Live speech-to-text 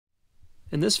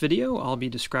In this video, I'll be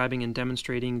describing and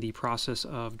demonstrating the process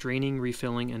of draining,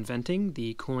 refilling, and venting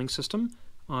the cooling system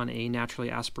on a naturally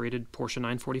aspirated Porsche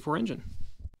 944 engine.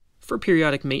 For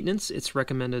periodic maintenance, it's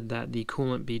recommended that the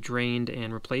coolant be drained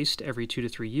and replaced every 2 to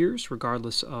 3 years,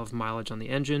 regardless of mileage on the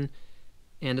engine.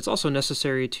 And it's also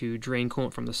necessary to drain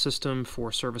coolant from the system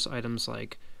for service items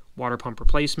like water pump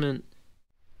replacement,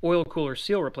 oil cooler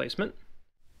seal replacement,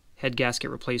 head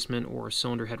gasket replacement or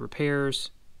cylinder head repairs,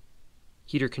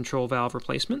 heater control valve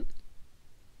replacement,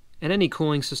 and any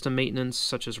cooling system maintenance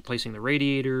such as replacing the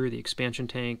radiator, the expansion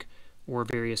tank, or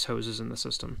various hoses in the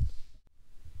system.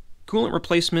 Coolant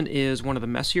replacement is one of the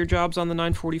messier jobs on the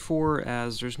 944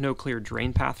 as there's no clear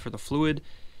drain path for the fluid.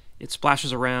 It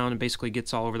splashes around and basically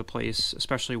gets all over the place,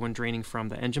 especially when draining from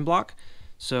the engine block.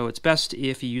 So it's best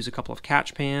if you use a couple of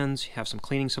catch pans, you have some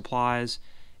cleaning supplies,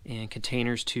 and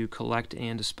containers to collect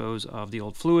and dispose of the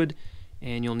old fluid,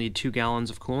 and you'll need 2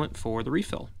 gallons of coolant for the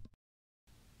refill.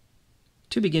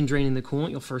 To begin draining the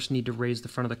coolant, you'll first need to raise the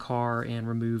front of the car and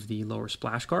remove the lower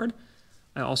splash guard.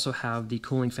 I also have the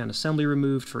cooling fan assembly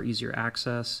removed for easier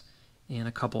access, and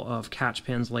a couple of catch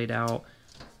pans laid out.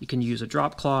 You can use a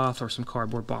drop cloth or some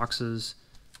cardboard boxes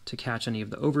to catch any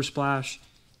of the oversplash,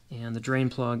 and the drain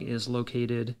plug is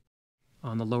located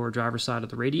on the lower driver's side of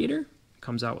the radiator. It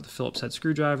comes out with a Phillips head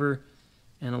screwdriver,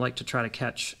 and I like to try to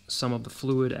catch some of the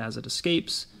fluid as it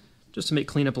escapes, just to make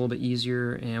cleanup a little bit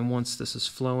easier. And once this is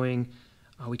flowing,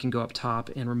 we can go up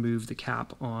top and remove the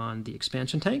cap on the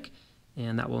expansion tank,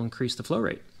 and that will increase the flow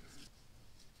rate.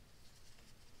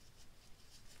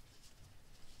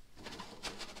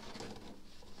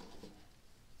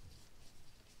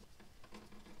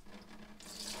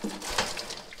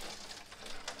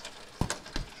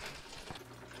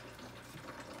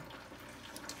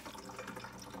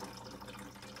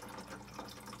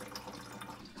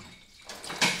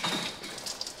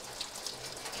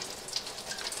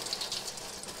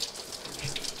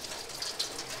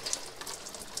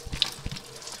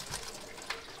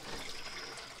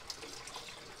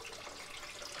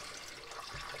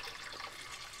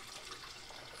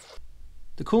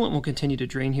 The coolant will continue to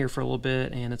drain here for a little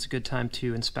bit, and it's a good time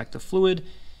to inspect the fluid.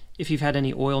 If you've had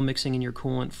any oil mixing in your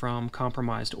coolant from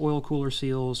compromised oil cooler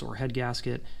seals or head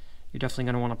gasket, you're definitely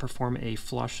going to want to perform a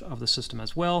flush of the system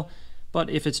as well. But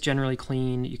if it's generally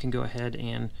clean, you can go ahead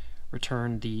and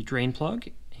return the drain plug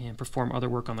and perform other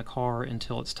work on the car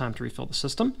until it's time to refill the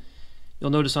system. You'll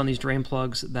notice on these drain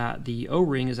plugs that the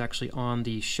O-ring is actually on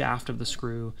the shaft of the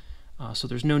screw, so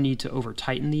there's no need to over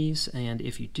tighten these, and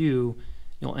if you do,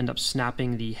 you'll end up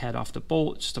snapping the head off the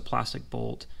bolt, just a plastic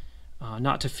bolt.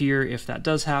 Not to fear if that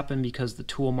does happen because the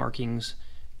tool markings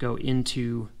go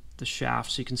into the shaft,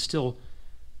 so you can still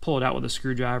pull it out with a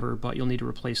screwdriver, but you'll need to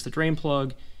replace the drain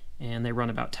plug, and they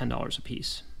run about $10 a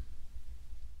piece.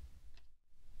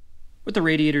 With the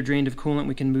radiator drained of coolant,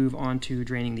 we can move on to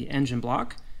draining the engine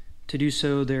block. To do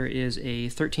so, there is a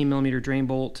 13mm drain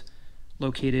bolt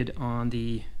located on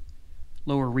the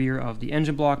lower rear of the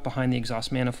engine block behind the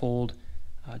exhaust manifold,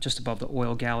 just above the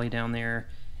oil galley down there,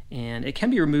 and it can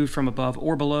be removed from above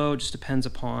or below. It just depends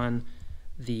upon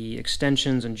the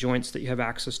extensions and joints that you have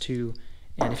access to,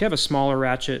 and if you have a smaller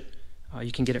ratchet,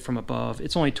 you can get it from above.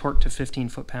 It's only torqued to 15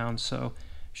 foot-pounds, so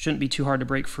shouldn't be too hard to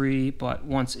break free, but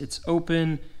once it's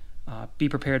open, be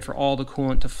prepared for all the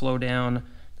coolant to flow down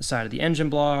the side of the engine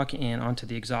block and onto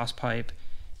the exhaust pipe,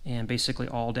 and basically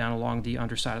all down along the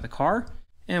underside of the car.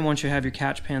 And once you have your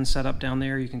catch pan set up down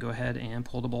there, you can go ahead and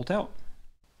pull the bolt out.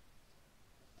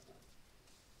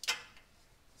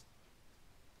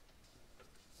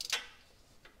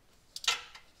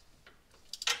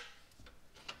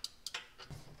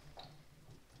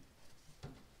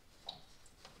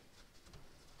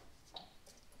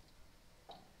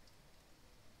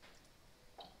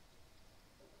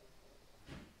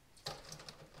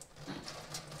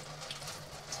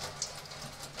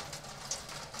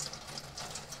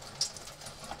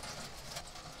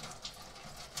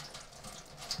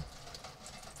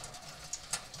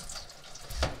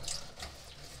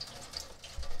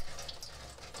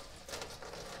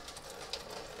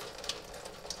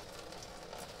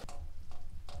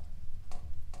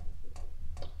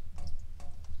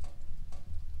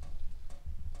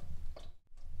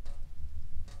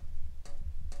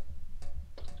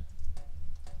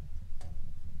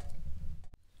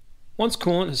 Once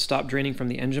coolant has stopped draining from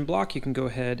the engine block, you can go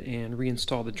ahead and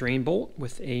reinstall the drain bolt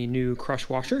with a new crush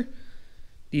washer.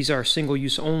 These are single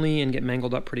use only and get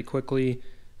mangled up pretty quickly.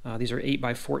 These are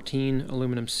 8x14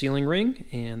 aluminum sealing ring,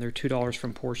 and they're $2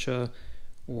 from Porsche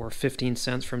or 15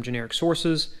 cents from generic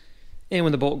sources. And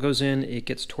when the bolt goes in, it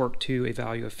gets torqued to a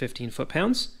value of 15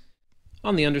 foot-pounds.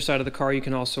 On the underside of the car, you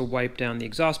can also wipe down the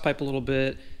exhaust pipe a little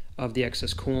bit of the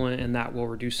excess coolant, and that will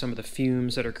reduce some of the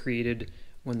fumes that are created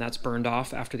when that's burned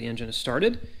off after the engine is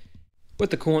started. With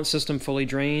the coolant system fully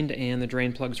drained and the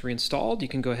drain plugs reinstalled, you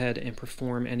can go ahead and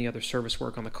perform any other service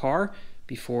work on the car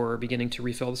before beginning to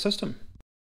refill the system.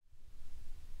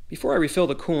 Before I refill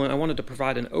the coolant, I wanted to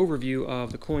provide an overview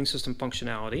of the cooling system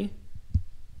functionality.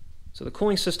 So the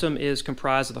cooling system is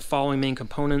comprised of the following main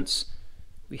components.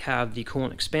 We have the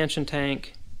coolant expansion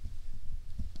tank,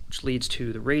 which leads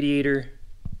to the radiator,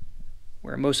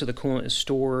 where most of the coolant is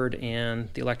stored and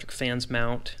the electric fans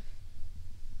mount,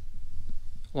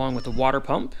 along with the water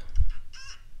pump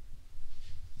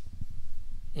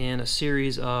and a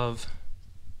series of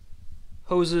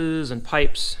hoses and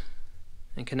pipes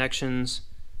and connections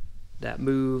that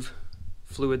move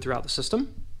fluid throughout the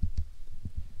system.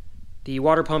 The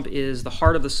water pump is the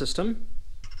heart of the system.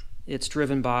 It's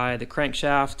driven by the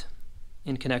crankshaft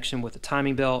in connection with the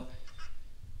timing belt,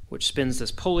 which spins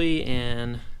this pulley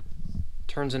and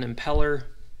turns an impeller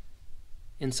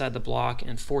inside the block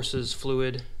and forces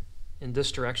fluid in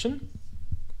this direction,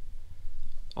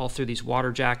 all through these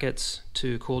water jackets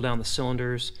to cool down the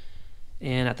cylinders.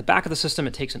 And at the back of the system,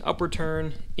 it takes an upward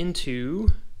turn into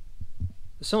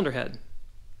the cylinder head.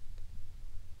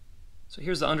 So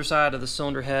here's the underside of the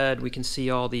cylinder head. We can see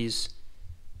all these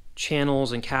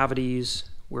channels and cavities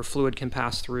where fluid can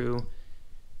pass through,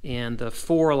 and the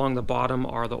four along the bottom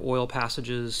are the oil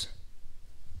passages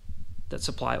that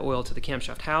supply oil to the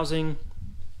camshaft housing.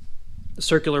 The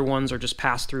circular ones are just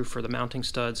pass through for the mounting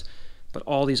studs, but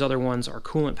all these other ones are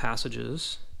coolant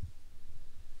passages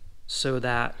so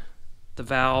that the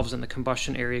valves and the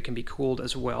combustion area can be cooled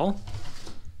as well.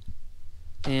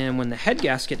 And when the head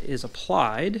gasket is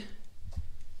applied,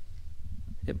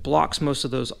 it blocks most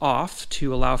of those off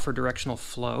to allow for directional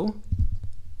flow.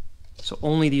 So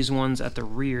only these ones at the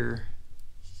rear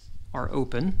are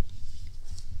open.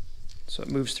 So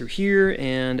it moves through here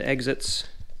and exits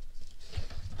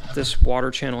this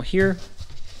water channel here,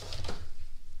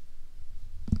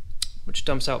 which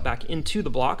dumps out back into the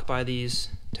block by these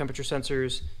temperature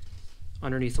sensors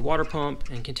underneath the water pump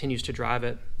and continues to drive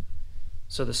it.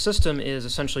 So the system is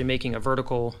essentially making a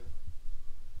vertical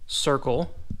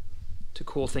circle to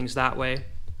cool things that way.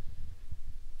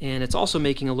 And it's also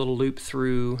making a little loop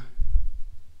through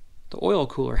the oil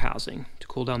cooler housing to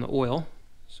cool down the oil.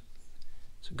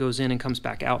 So it goes in and comes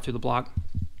back out through the block.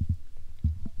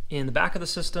 In the back of the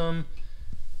system,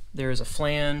 there is a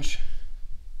flange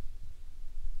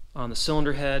on the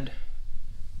cylinder head,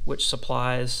 which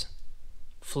supplies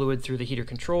fluid through the heater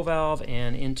control valve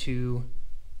and into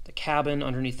the cabin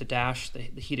underneath the dash, the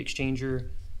heat exchanger,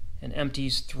 and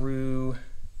empties through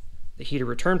the heater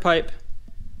return pipe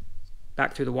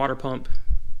back through the water pump.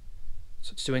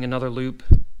 So it's doing another loop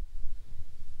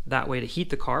that way to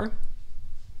heat the car.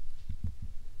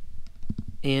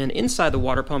 And inside the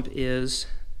water pump is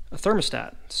a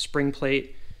thermostat, spring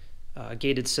plate,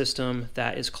 gated system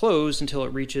that is closed until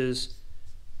it reaches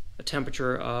a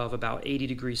temperature of about 80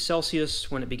 degrees Celsius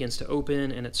when it begins to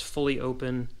open, and it's fully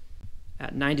open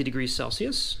at 90 degrees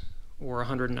Celsius or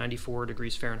 194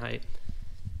 degrees Fahrenheit.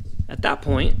 At that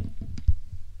point,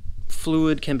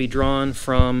 fluid can be drawn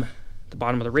from the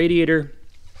bottom of the radiator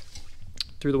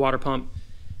through the water pump.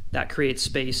 That creates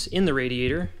space in the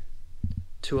radiator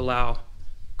to allow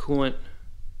coolant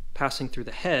passing through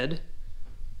the head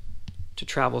to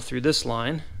travel through this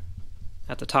line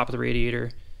at the top of the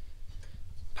radiator,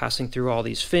 passing through all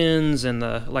these fins and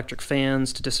the electric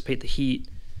fans to dissipate the heat.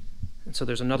 And so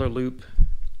there's another loop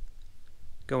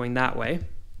going that way.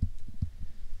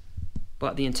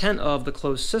 But the intent of the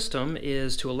closed system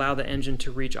is to allow the engine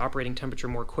to reach operating temperature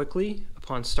more quickly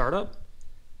upon startup,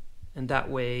 and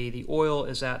that way the oil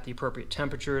is at the appropriate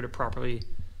temperature to properly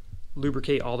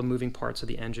lubricate all the moving parts of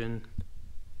the engine.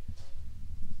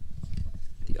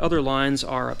 The other lines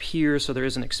are up here, so there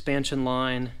is an expansion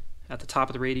line at the top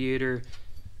of the radiator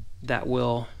that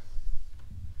will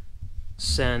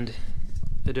send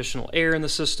additional air in the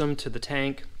system to the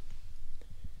tank.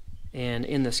 And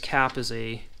in this cap is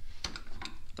a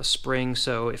spring,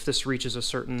 so if this reaches a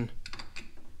certain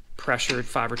pressure,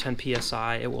 5 or 10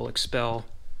 psi, it will expel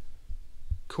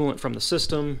coolant from the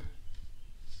system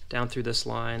down through this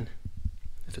line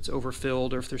if it's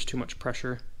overfilled or if there's too much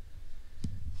pressure.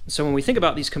 So when we think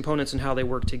about these components and how they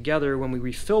work together, when we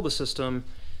refill the system,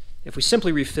 if we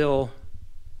simply refill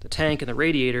the tank and the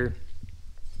radiator,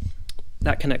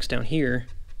 that connects down here,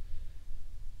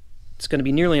 it's going to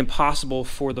be nearly impossible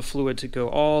for the fluid to go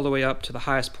all the way up to the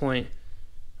highest point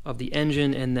of the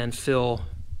engine and then fill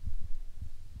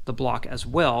the block as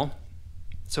well.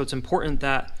 So it's important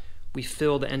that we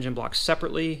fill the engine block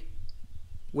separately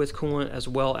with coolant, as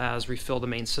well as refill the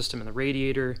main system in the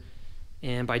radiator.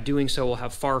 And by doing so, we'll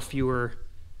have far fewer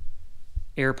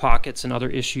air pockets and other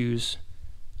issues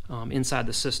inside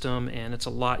the system, and it's a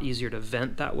lot easier to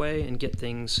vent that way and get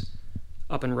things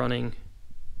up and running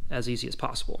as easy as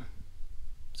possible.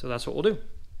 So that's what we'll do.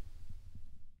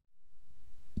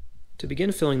 To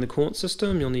begin filling the coolant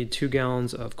system, you'll need 2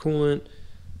 gallons of coolant,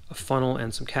 a funnel,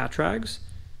 and some cat rags.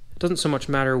 It doesn't so much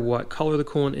matter what color the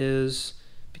coolant is,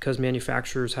 because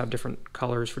manufacturers have different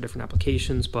colors for different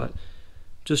applications, but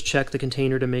just check the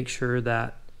container to make sure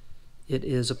that it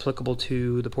is applicable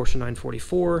to the Porsche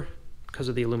 944 because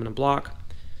of the aluminum block.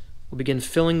 We'll begin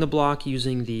filling the block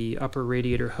using the upper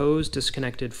radiator hose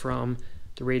disconnected from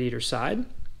the radiator side.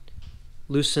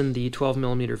 Loosen the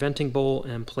 12mm venting bolt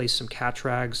and place some cat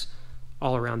rags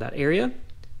all around that area.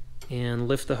 And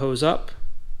lift the hose up,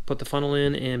 put the funnel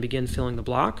in, and begin filling the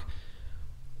block.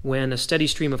 When a steady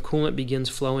stream of coolant begins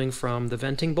flowing from the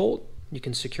venting bolt, you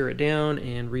can secure it down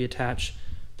and reattach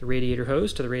the radiator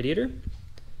hose to the radiator.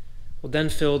 We'll then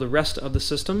fill the rest of the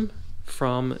system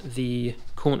from the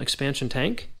coolant expansion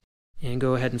tank, and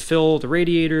go ahead and fill the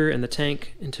radiator and the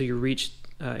tank until you reach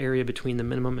area between the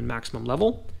minimum and maximum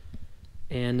level.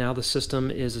 And now the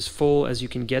system is as full as you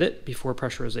can get it before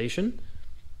pressurization.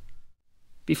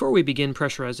 Before we begin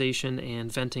pressurization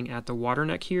and venting at the water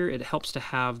neck here, it helps to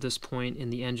have this point in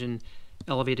the engine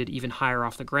elevated even higher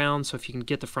off the ground. So if you can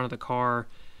get the front of the car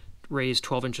raised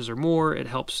 12 inches or more, it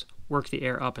helps work the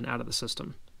air up and out of the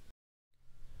system.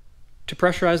 To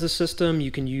pressurize the system,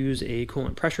 you can use a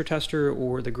coolant pressure tester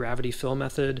or the gravity fill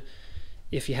method.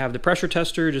 If you have the pressure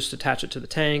tester, just attach it to the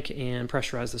tank and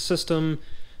pressurize the system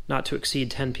not to exceed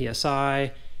 10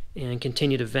 psi, and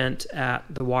continue to vent at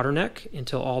the water neck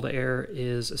until all the air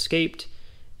is escaped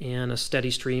and a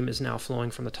steady stream is now flowing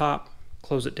from the top.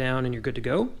 Close it down and you're good to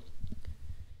go.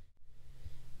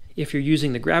 If you're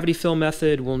using the gravity fill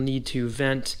method, we'll need to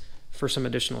vent for some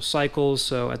additional cycles.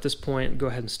 So at this point, go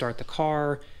ahead and start the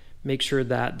car. Make sure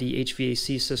that the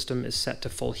HVAC system is set to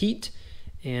full heat,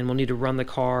 and we'll need to run the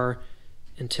car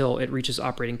until it reaches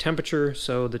operating temperature.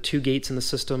 So the 2 gates in the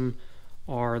system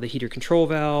are the heater control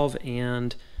valve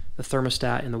and the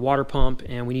thermostat in the water pump,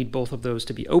 and we need both of those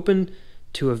to be open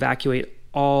to evacuate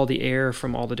all the air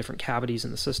from all the different cavities in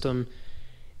the system.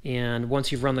 And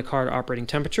once you've run the car to operating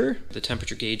temperature, the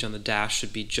temperature gauge on the dash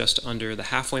should be just under the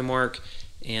halfway mark,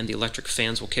 and the electric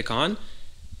fans will kick on.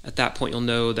 At that point, you'll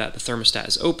know that the thermostat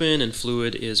is open and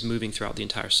fluid is moving throughout the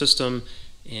entire system,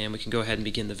 and we can go ahead and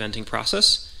begin the venting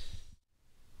process.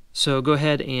 So go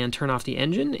ahead and turn off the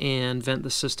engine and vent the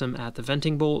system at the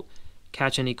venting bolt.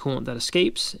 Catch any coolant that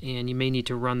escapes, and you may need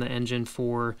to run the engine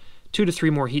for 2 to 3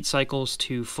 more heat cycles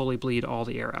to fully bleed all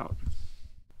the air out.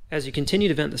 As you continue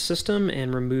to vent the system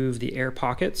and remove the air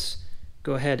pockets,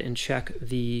 go ahead and check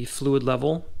the fluid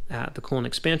level at the coolant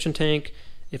expansion tank.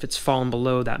 If it's fallen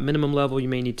below that minimum level, you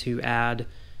may need to add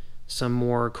some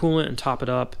more coolant and top it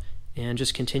up, and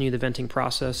just continue the venting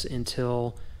process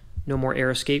until no more air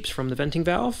escapes from the venting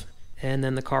valve, and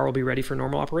then the car will be ready for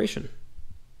normal operation.